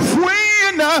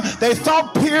 when they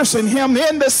thought piercing him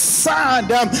in the side,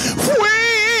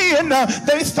 when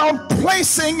they thought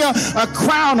placing a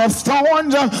crown of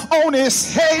thorns on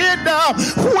his head,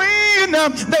 when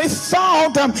they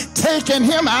thought taking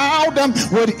him out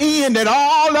would end it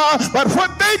all. But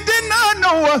what they did not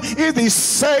know is he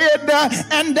said,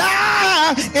 and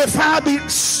I, if I be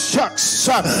shucks,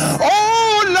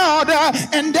 oh Lord,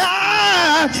 and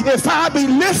I, if I be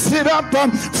lifted up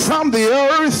from the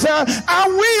earth, I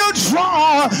will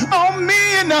draw all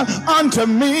men unto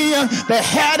me. They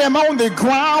had him on the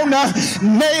ground,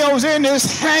 nails in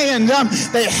his hand.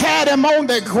 They had him on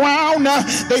the ground.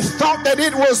 They thought that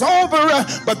it was over,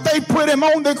 but they put him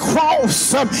on the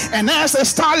cross. And as they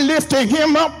started lifting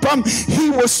him up, he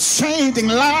was changing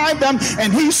life,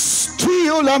 and he's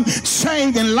still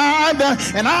changing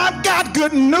life. And I've got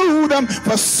good news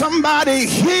for somebody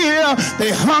here.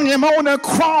 They hung him on a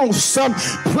cross,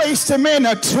 placed him in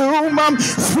a tomb.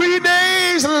 3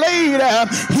 days later,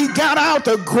 he got out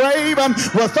the grave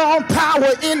with all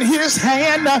power in his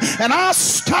hand. And I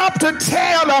stopped to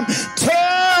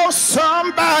tell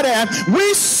somebody,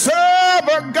 we serve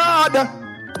a God.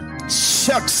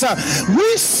 Shucks,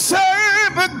 we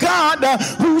serve a God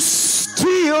who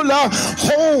still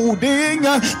holding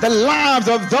the lives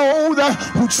of those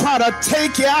who try to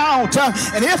take you out.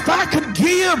 And if I could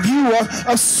give you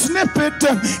a snippet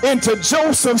into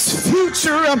Joseph's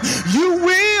future, you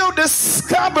will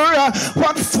discover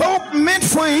what folk meant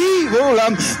for evil.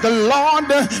 The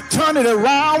Lord turned it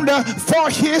around for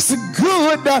his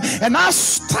good. And I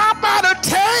stop by to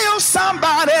tell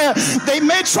somebody, they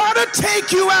may try to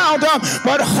take you out,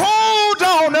 but hold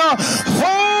on,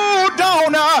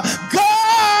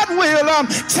 God will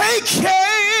take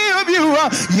care of you.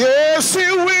 Yes,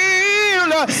 he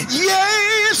will.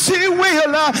 Yes, he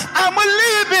will. I'm a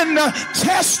living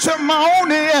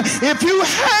testimony. If you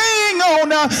hang on,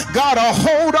 God will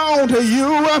hold on to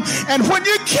you. And when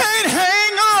you can't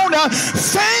hang on,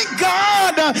 thank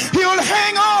God he'll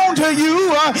hang on to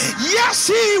you. Yes,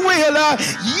 he will.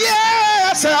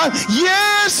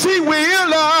 Yes, he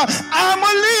will. I'm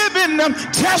a living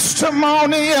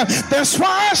testimony. That's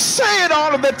why I say it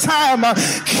all of the time.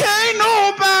 Can't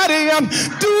nobody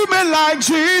do me like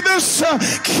Jesus.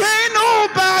 Can't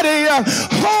nobody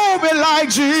hold me like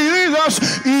Jesus.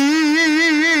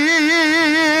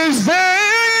 Is there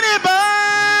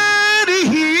anybody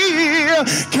here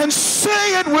can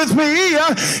say it with me?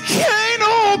 Can't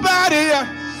nobody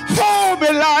hold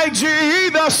me like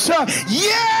Jesus.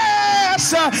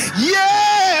 Yes,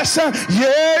 yes,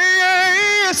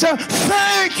 yes.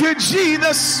 Thank you,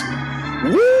 Jesus.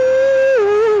 Woo.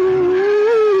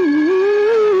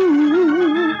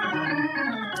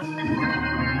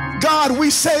 God, we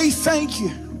say thank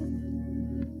you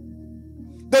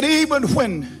that even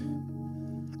when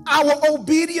our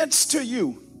obedience to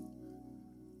you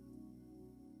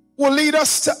will lead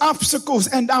us to obstacles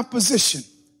and opposition,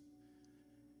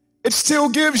 it still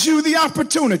gives you the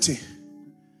opportunity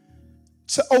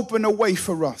to open a way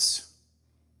for us.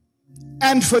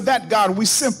 And for that, God, we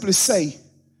simply say,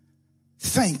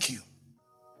 thank you.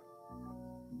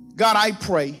 God, I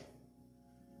pray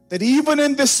that even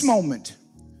in this moment,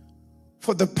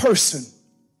 for the person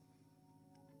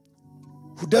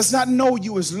who does not know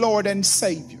you as Lord and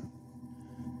Savior,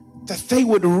 that they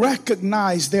would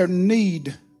recognize their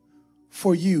need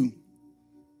for you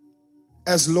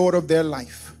as Lord of their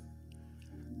life.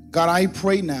 God, I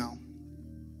pray now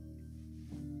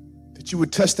that you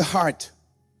would touch the heart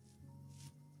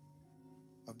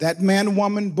of that man,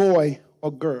 woman, boy,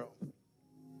 or girl.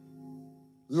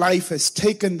 Life has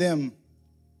taken them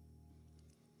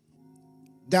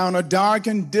down a dark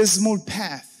and dismal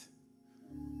path.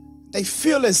 They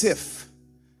feel as if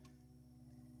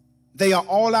they are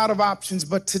all out of options,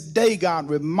 but today, God,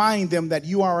 remind them that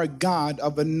you are a God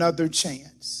of another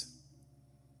chance.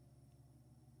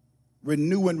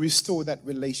 Renew and restore that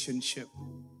relationship.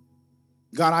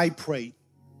 God, I pray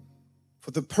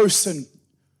for the person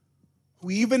who,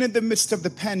 even in the midst of the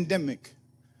pandemic,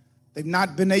 they've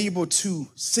not been able to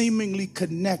seemingly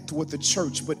connect with the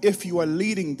church, but if you are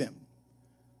leading them,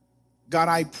 God,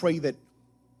 I pray that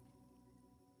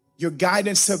your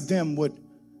guidance of them would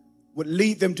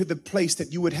lead them to the place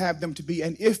that you would have them to be.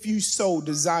 And if you so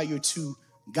desire to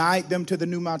guide them to the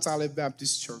New Mount Olive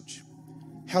Baptist Church,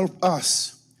 help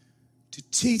us to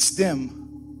teach them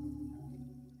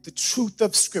the truth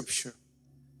of Scripture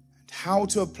and how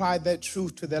to apply that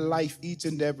truth to their life each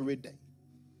and every day.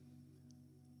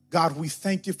 God, we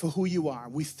thank you for who you are.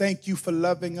 We thank you for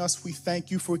loving us. We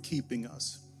thank you for keeping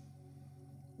us.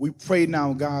 We pray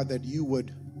now, God, that you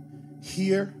would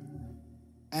hear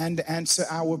and answer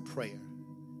our prayer.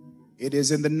 It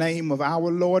is in the name of our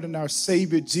Lord and our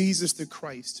Savior, Jesus the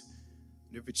Christ.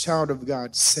 And every child of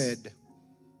God said,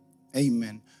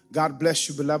 amen. God bless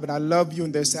you, beloved. I love you,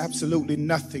 and there's absolutely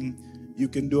nothing you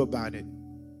can do about it.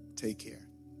 Take care.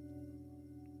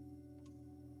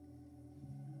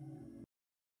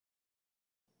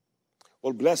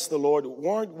 Well, bless the Lord.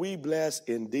 Weren't we blessed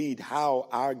indeed how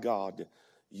our God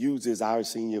uses our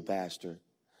senior pastor?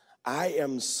 I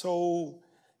am so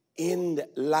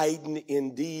enlightened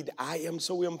indeed. I am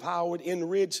so empowered,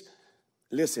 enriched.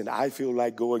 Listen, I feel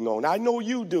like going on. I know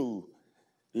you do.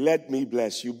 Let me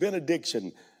bless you.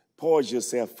 Benediction. Pause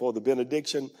yourself for the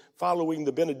benediction. Following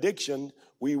the benediction,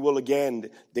 we will again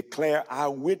declare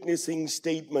our witnessing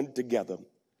statement together.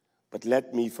 But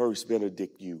let me first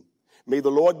benedict you. May the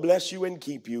Lord bless you and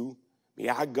keep you. May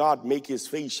our God make his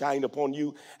face shine upon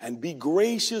you and be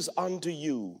gracious unto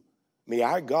you. May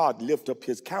our God lift up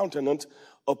his countenance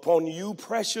upon you,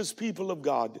 precious people of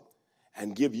God,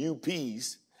 and give you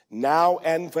peace now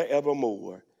and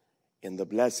forevermore. In the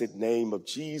blessed name of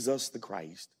Jesus the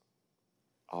Christ.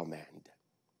 Amen.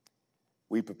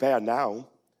 We prepare now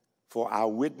for our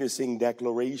witnessing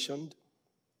declaration.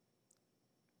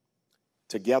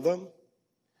 Together,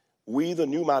 We, the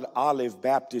New Mount Olive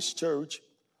Baptist Church,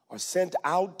 are sent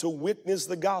out to witness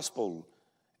the gospel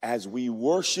as we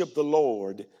worship the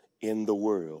Lord in the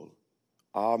world.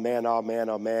 Amen, amen,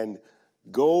 amen.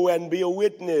 Go and be a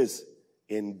witness.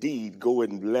 Indeed, go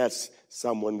and bless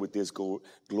someone with this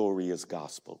glorious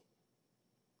gospel.